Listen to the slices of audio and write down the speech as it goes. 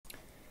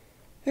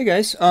Hey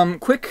guys,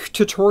 quick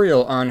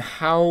tutorial on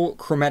how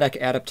chromatic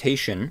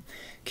adaptation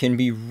can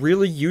be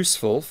really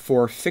useful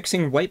for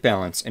fixing white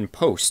balance in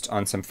post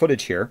on some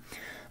footage here.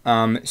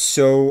 I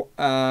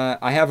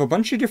have a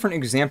bunch of different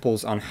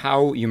examples on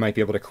how you might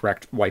be able to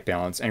correct white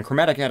balance, and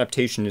chromatic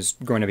adaptation is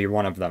going to be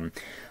one of them.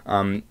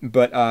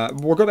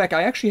 We'll go back.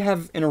 I actually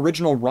have an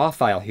original raw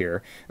file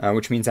here,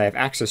 which means I have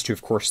access to,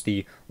 of course,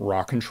 the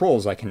raw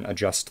controls. I can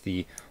adjust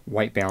the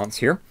white balance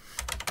here.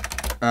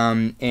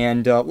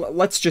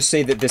 Let's just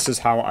say that this is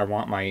how I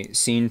want my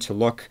scene to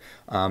look.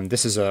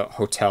 This is a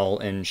hotel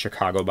in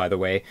Chicago, by the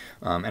way,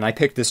 and I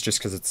picked this just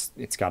because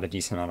it's got a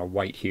decent amount of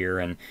white here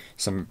and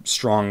some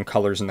strong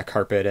colors in the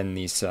carpet and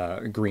these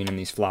green in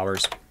these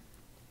flowers.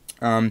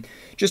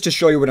 Just to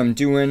show you what I'm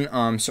doing,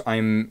 so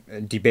I'm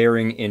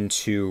debayering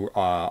into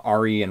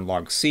RE and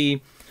log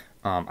C.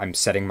 I'm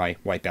setting my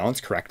white balance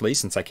correctly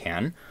since I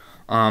can.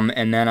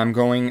 And then I'm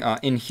going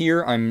in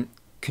here, I'm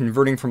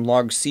converting from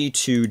log C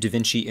to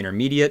DaVinci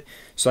Intermediate.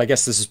 So I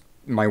guess this is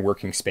my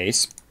working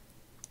space.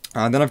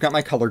 Then I've got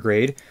my color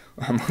grade,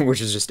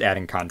 which is just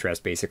adding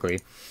contrast basically.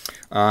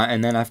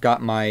 And then I've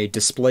got my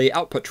display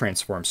output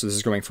transform. So this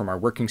is going from our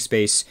working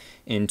space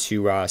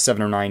into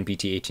 709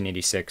 BT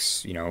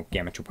 1886,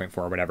 gamma 2.4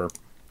 or whatever.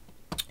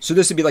 So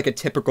this would be like a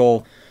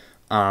typical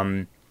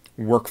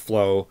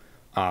workflow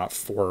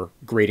for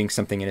grading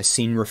something in a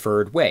scene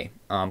referred way,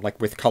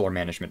 like with color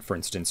management, for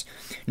instance.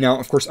 Now,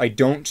 of course,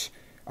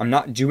 I'm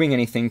not doing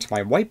anything to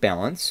my white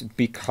balance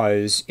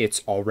because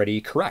it's already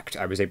correct.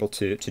 I was able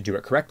to do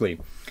it correctly.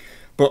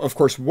 But of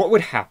course, what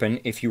would happen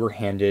if you were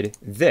handed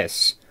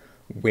this,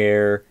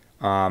 where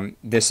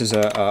this is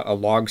a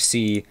log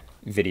C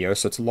video,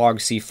 so it's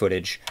log C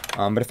footage.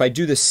 But if I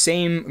do the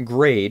same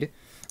grade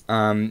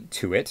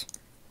to it,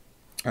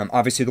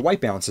 obviously the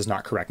white balance is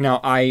not correct. Now,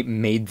 I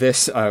made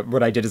this.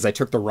 What I did is I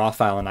took the raw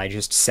file and I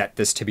just set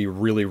this to be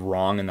really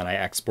wrong, and then I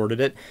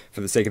exported it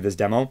for the sake of this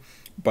demo.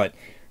 But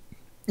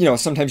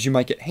sometimes you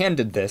might get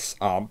handed this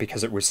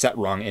because it was set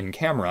wrong in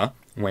camera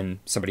when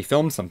somebody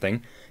filmed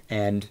something,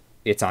 and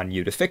it's on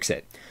you to fix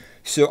it.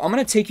 So I'm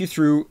going to take you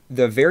through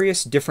the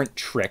various different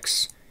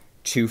tricks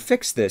to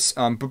fix this.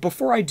 But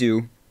before I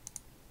do,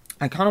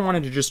 I kind of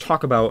wanted to just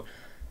talk about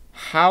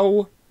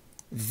how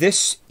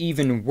this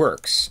even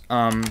works.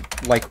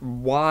 Like,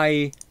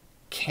 why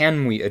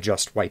can we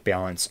adjust white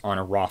balance on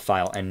a raw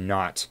file and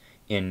not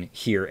in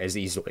here as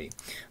easily?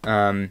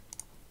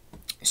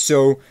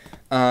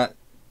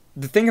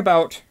 The thing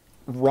about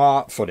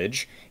raw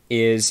footage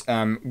is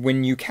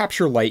when you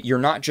capture light, you're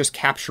not just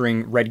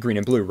capturing red, green,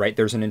 and blue, right?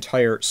 There's an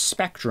entire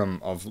spectrum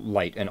of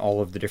light and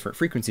all of the different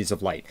frequencies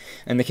of light.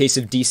 In the case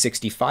of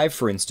D65,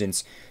 for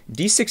instance,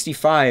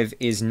 D65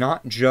 is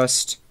not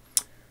just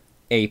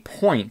a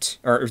point,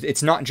 or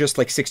it's not just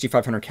like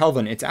 6500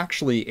 Kelvin, it's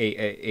actually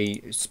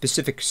a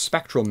specific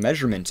spectral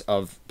measurement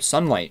of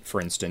sunlight,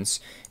 for instance,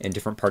 in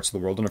different parts of the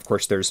world. And of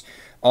course, there's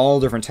all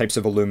different types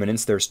of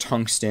illuminants. There's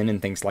tungsten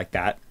and things like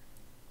that.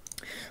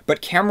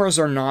 But cameras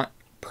are not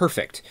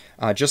perfect.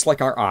 Just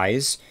like our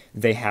eyes,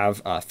 they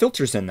have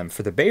filters in them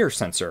for the Bayer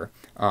sensor.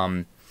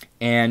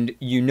 And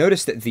you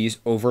notice that these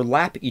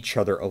overlap each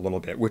other a little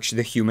bit, which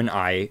the human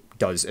eye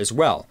does as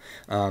well.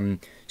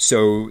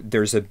 So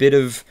there's a bit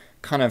of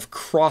kind of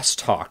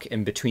crosstalk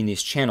in between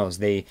these channels.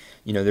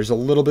 There's a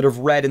little bit of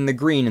red in the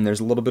green, and there's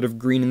a little bit of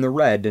green in the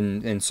red,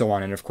 and so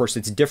on. And of course,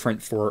 it's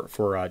different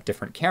for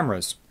different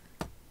cameras.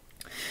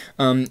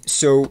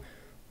 So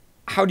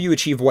how do you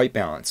achieve white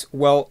balance?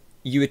 Well,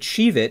 you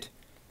achieve it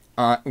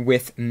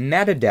with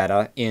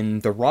metadata in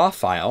the raw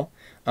file,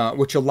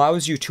 which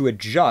allows you to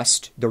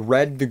adjust the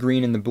red, the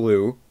green, and the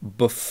blue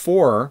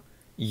before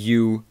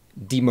you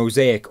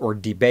demosaic or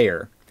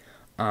debayer.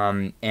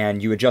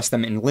 And you adjust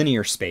them in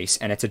linear space,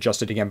 and it's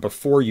adjusted again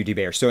before you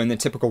debayer. So in the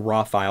typical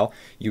raw file,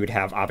 you would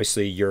have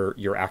obviously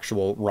your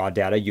actual raw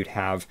data. You'd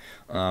have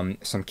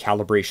some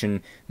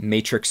calibration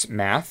matrix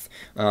math,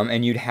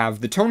 and you'd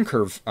have the tone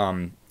curve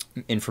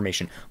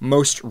information.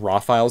 Most raw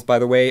files, by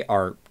the way,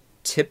 are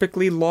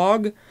typically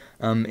log.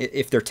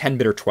 If they're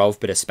 10-bit or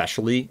 12-bit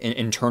especially,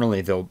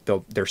 internally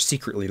they're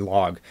secretly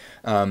log.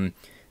 The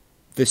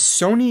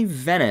Sony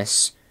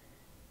Venice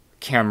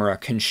camera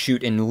can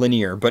shoot in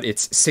linear, but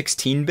it's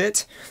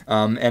 16-bit,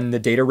 and the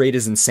data rate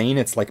is insane.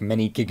 It's like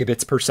many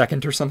gigabits per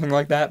second or something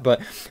like that.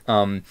 But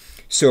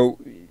so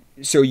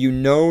the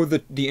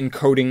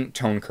encoding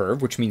tone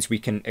curve, which means we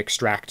can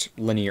extract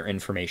linear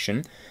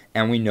information,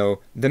 and we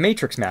know the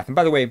matrix math. And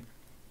by the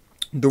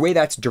way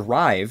that's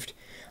derived,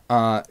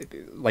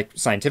 like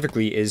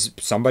scientifically, is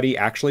somebody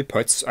actually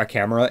puts a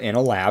camera in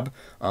a lab.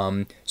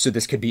 So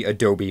this could be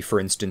Adobe, for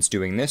instance,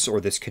 doing this, or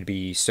this could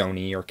be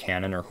Sony or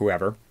Canon or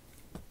whoever.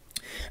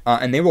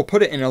 And they will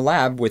put it in a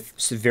lab with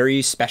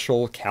very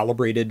special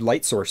calibrated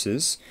light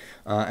sources,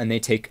 and they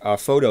take a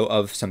photo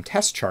of some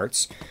test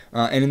charts.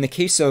 And in the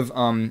case of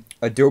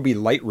Adobe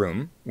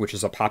Lightroom, which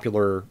is a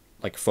popular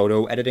like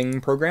photo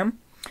editing program,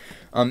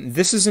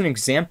 this is an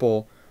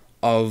example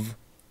of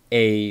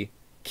a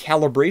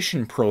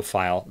calibration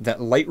profile that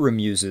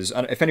Lightroom uses.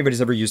 If anybody's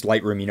ever used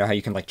Lightroom, you know how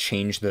you can like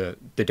change the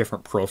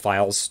different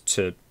profiles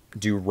to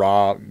do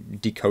raw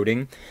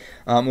decoding.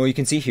 Well, you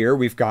can see here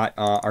we've got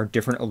our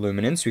different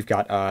illuminants. We've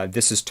got,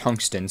 this is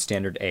tungsten,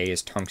 standard A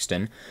is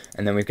tungsten,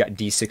 and then we've got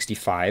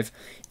D65,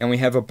 and we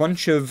have a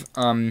bunch of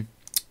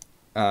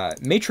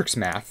matrix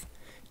math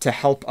to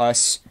help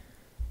us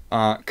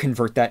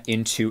convert that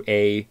into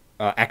a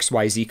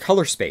XYZ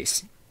color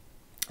space.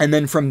 And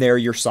then from there,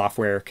 your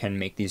software can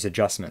make these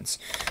adjustments.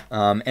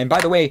 And by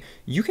the way,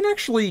 you can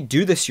actually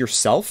do this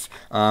yourself.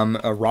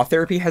 Raw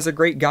Therapy has a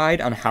great guide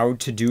on how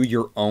to do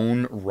your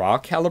own raw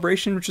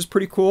calibration, which is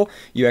pretty cool.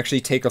 You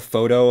actually take a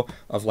photo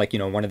of, like,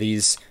 one of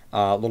these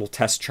little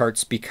test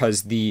charts,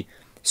 because the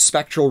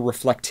spectral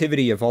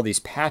reflectivity of all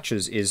these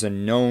patches is a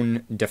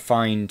known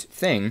defined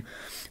thing.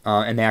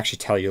 And they actually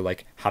tell you,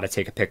 like, how to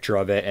take a picture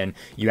of it. And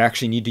you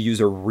actually need to use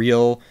a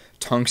real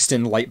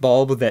tungsten light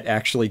bulb that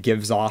actually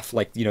gives off,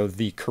 like,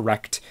 the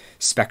correct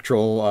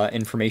spectral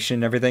information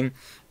and everything.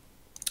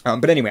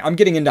 But anyway, I'm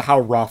getting into how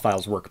raw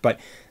files work, but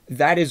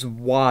that is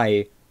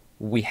why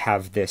we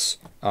have this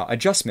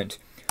adjustment.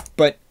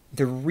 But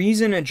the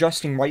reason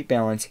adjusting white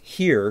balance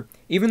here,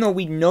 even though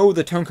we know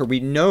the tunker, we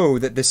know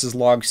that this is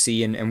log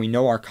C and we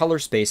know our color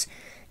space,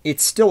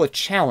 it's still a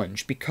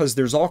challenge because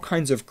there's all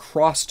kinds of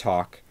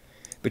crosstalk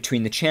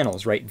between the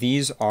channels, right?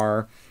 These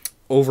are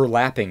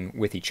overlapping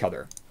with each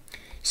other.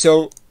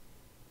 So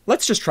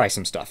let's just try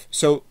some stuff.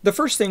 So the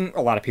first thing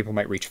a lot of people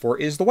might reach for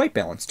is the white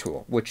balance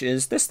tool, which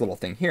is this little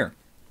thing here.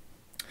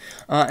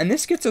 And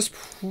this gets us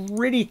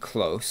pretty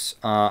close.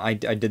 I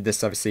did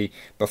this obviously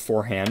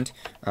beforehand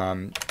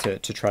to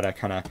try to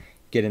kind of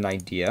get an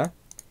idea.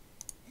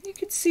 You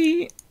can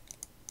see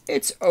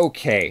it's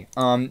okay.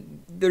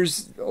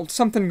 There's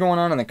something going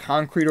on in the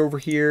concrete over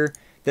here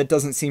that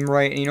doesn't seem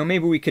right.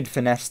 Maybe we could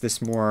finesse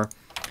this more,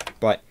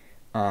 but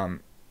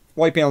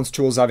white balance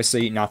tool is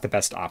obviously not the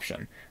best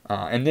option.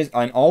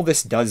 And all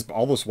this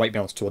white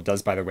balance tool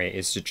does, by the way,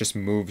 is it just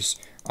moves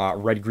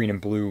red, green, and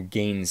blue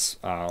gains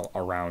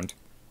around.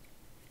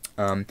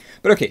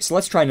 But okay, so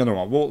let's try another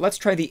one. Well, let's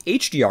try the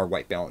HDR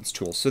white balance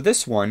tool. So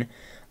this one,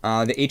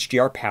 the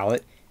HDR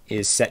palette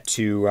is set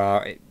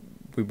to,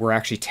 we're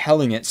actually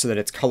telling it so that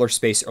it's color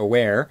space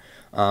aware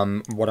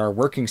what our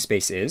working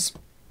space is.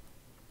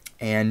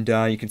 And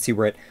you can see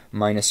we're at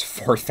minus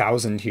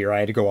 4,000 here.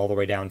 I had to go all the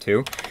way down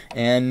to.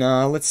 And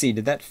let's see,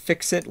 did that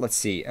fix it? Let's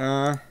see.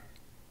 To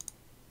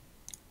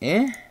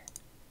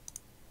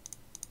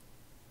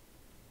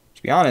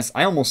be honest,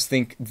 I almost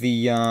think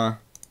the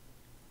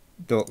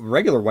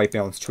regular white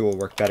balance tool will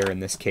work better in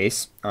this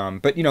case.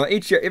 But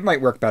HDR, it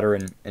might work better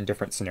in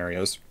different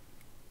scenarios.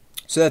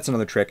 So that's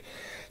another trick.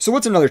 So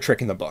what's another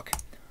trick in the book?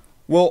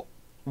 Well,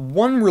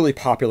 one really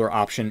popular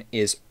option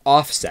is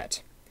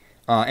offset.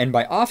 And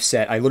by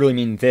offset, I literally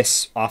mean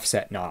this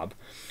offset knob.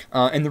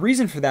 And the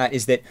reason for that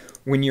is that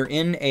when you're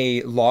in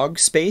a log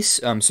space,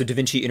 so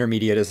DaVinci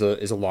Intermediate is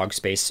a log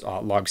space.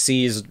 Log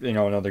C is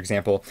another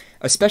example.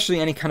 Especially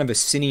any kind of a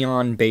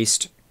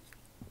Cineon-based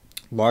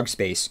log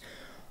space,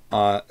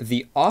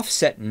 the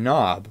offset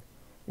knob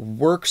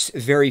works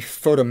very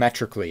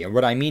photometrically. And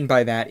what I mean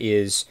by that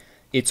is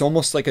it's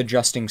almost like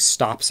adjusting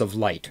stops of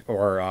light,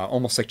 or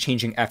almost like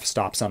changing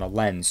f-stops on a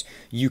lens.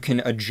 You can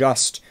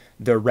adjust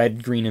the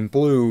red, green, and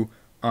blue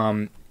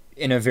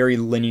in a very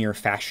linear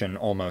fashion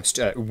almost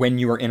when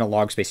you are in a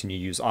log space and you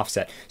use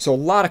offset. So a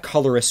lot of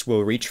colorists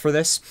will reach for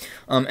this.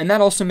 And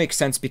that also makes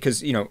sense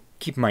because,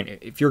 keep in mind,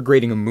 if you're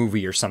grading a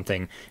movie or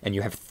something and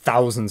you have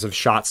thousands of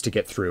shots to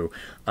get through,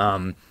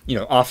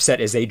 offset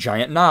is a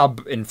giant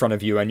knob in front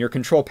of you on your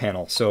control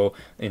panel. So,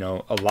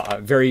 a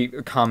very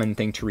common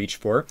thing to reach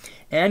for.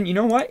 And you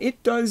know what?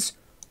 It does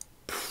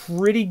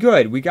pretty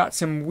good. We got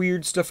some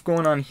weird stuff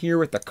going on here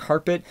with the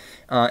carpet.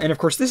 And of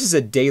course, this is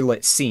a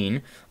daylit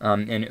scene.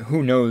 And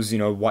who knows,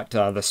 what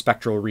the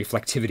spectral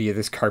reflectivity of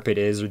this carpet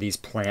is or these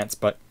plants,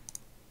 but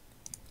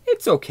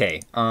it's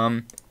okay.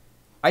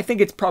 I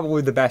think it's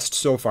probably the best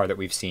so far that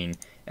we've seen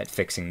at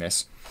fixing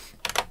this.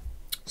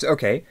 So,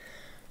 okay,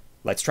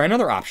 let's try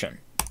another option.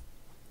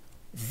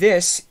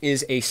 This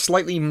is a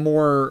slightly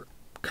more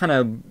kind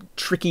of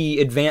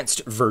tricky,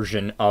 advanced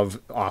version of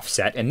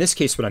offset. In this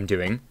case, what I'm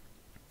doing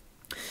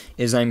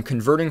is I'm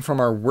converting from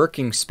our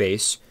working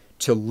space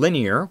to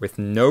linear with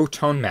no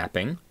tone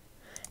mapping,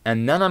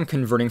 and then I'm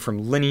converting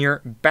from linear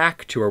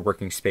back to our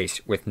working space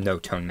with no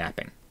tone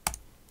mapping.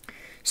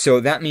 So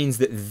that means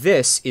that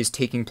this is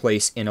taking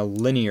place in a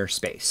linear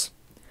space.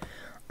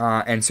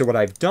 And so what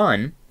I've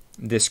done,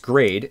 this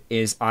grade,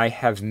 is I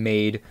have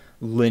made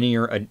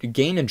linear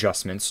gain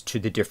adjustments to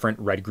the different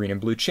red, green, and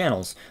blue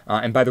channels.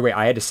 And by the way,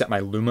 I had to set my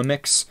Luma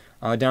mix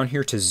down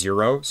here to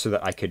 0 so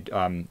that I could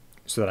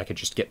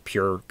just get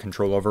pure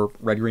control over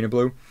red, green, and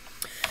blue.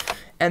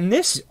 And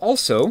this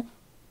also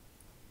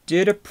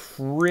did a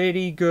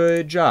pretty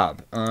good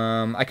job.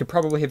 I could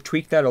probably have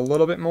tweaked that a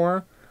little bit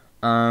more.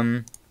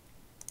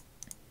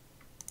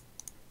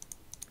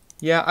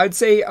 Yeah, I'd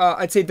say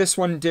this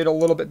one did a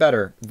little bit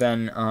better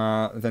than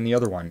the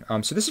other one.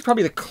 So this is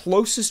probably the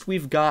closest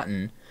we've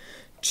gotten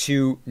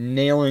to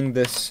nailing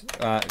this,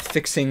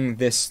 fixing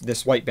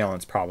this white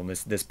balance problem,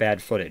 this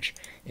bad footage,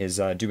 is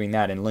doing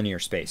that in linear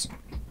space.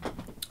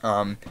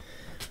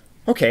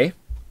 Okay,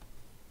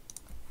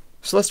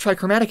 so let's try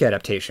chromatic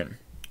adaptation.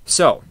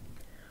 So,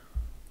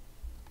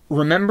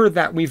 remember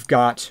that we've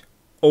got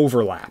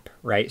overlap,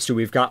 right? So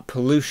we've got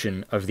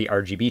pollution of the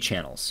RGB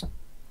channels.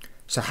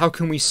 So how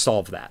can we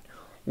solve that?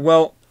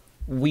 Well,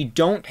 we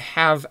don't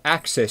have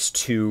access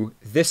to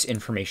this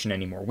information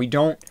anymore. We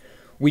don't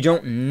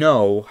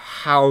know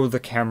how the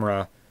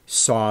camera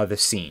saw the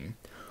scene.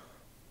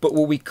 But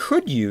what we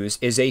could use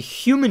is a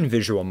human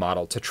visual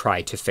model to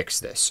try to fix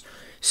this.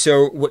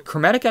 So what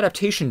chromatic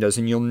adaptation does,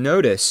 and you'll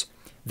notice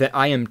that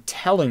I am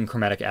telling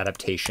chromatic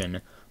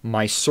adaptation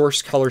my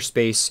source color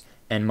space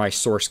and my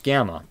source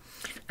gamma.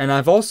 And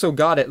I've also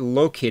got it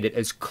located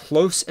as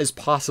close as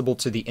possible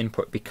to the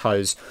input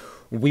because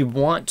we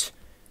want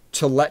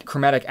to let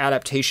chromatic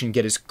adaptation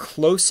get as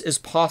close as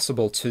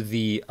possible to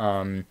the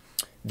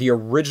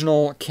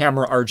original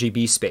camera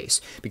RGB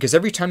space. Because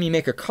every time you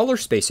make a color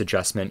space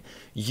adjustment,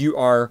 you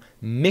are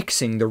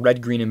mixing the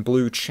red, green, and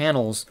blue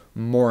channels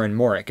more and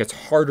more. It gets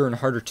harder and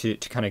harder to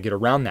kind of get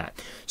around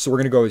that. So we're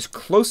going to go as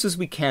close as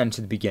we can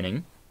to the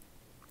beginning.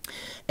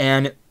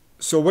 And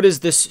so what is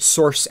this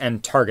source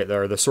and target,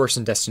 or the source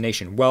and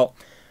destination? Well,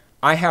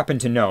 I happen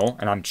to know,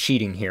 and I'm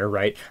cheating here,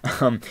 right,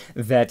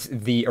 that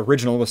the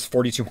original was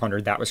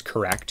 4200. That was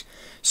correct.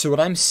 So what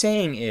I'm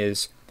saying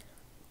is,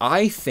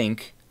 I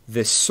think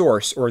this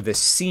source or this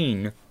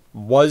scene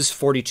was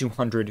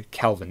 4200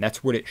 Kelvin.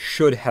 That's what it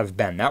should have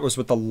been. That was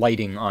what the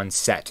lighting on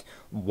set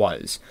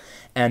was.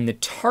 And the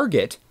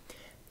target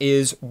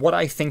is what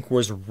I think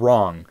was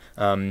wrong.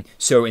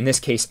 So in this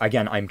case,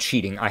 again, I'm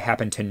cheating. I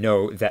happen to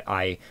know that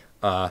I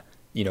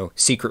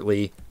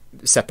secretly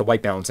set the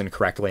white balance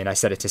incorrectly, and I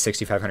set it to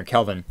 6500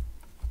 Kelvin.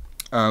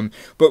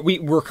 But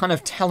we're kind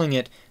of telling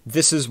it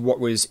this is what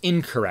was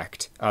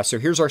incorrect. So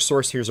here's our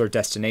source, here's our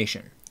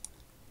destination.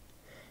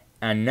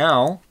 And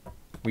now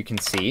we can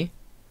see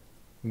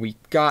we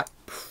got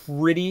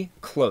pretty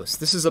close.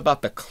 This is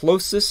about the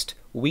closest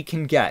we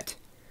can get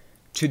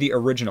to the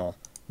original.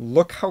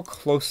 Look how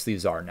close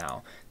these are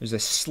now. There's a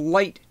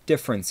slight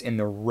difference in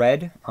the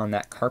red on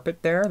that carpet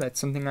there. That's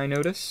something I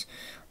notice.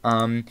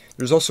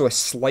 There's also a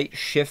slight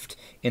shift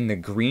in the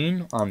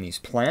green on these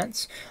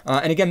plants.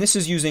 And again, this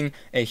is using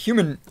a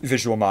human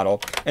visual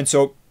model. And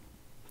so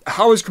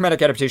how is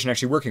chromatic adaptation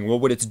actually working? Well,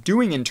 what it's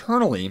doing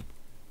internally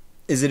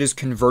is it is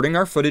converting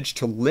our footage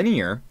to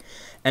linear,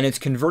 and it's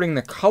converting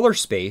the color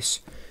space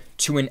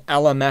to an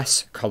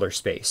LMS color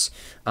space.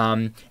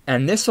 And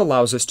this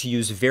allows us to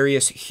use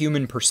various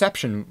human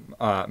perception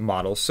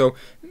models. So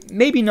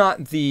maybe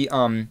not the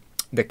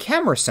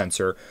camera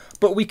sensor,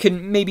 but we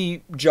can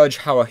maybe judge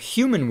how a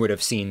human would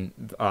have seen,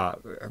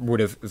 would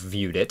have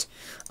viewed it.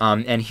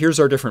 And here's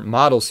our different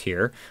models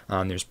here.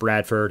 There's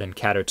Bradford and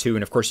Cato 2,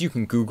 and of course you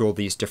can Google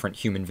these different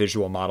human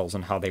visual models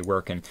and how they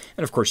work, and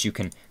of course you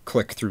can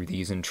click through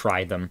these and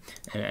try them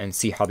and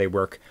see how they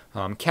work.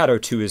 Cato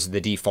 2 is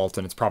the default,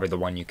 and it's probably the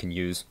one you can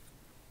use.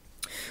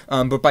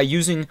 But by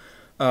using,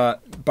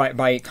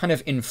 by kind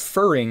of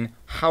inferring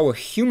how a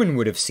human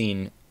would have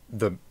seen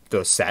the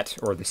set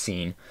or the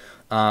scene,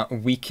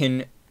 we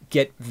can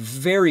get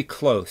very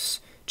close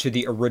to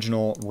the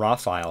original raw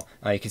file.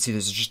 You can see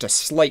there's just a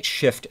slight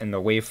shift in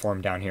the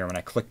waveform down here when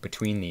I click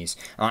between these.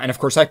 And of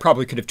course I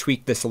probably could have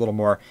tweaked this a little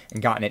more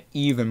and gotten it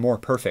even more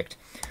perfect.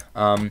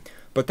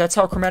 But that's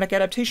how chromatic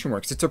adaptation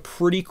works. It's a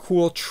pretty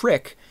cool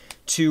trick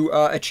to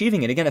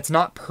achieving it. Again, it's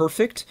not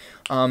perfect.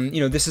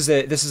 This is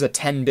a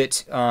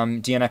 10-bit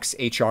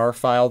DNX HR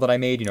file that I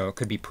made. It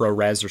could be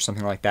ProRes or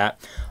something like that.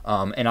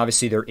 And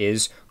obviously there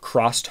is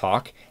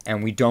crosstalk,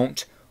 and we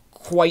don't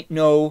quite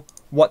know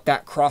what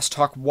that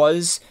crosstalk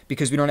was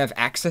because we don't have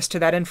access to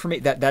that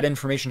information. That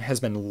information has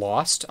been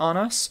lost on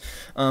us,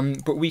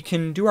 but we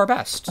can do our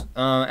best,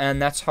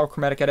 and that's how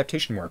chromatic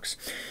adaptation works.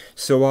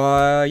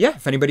 So yeah,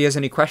 if anybody has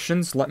any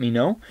questions, let me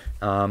know,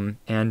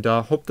 and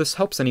hope this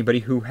helps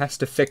anybody who has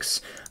to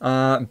fix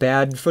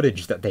bad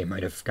footage that they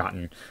might have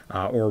gotten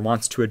or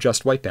wants to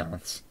adjust white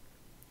balance.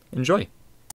 Enjoy.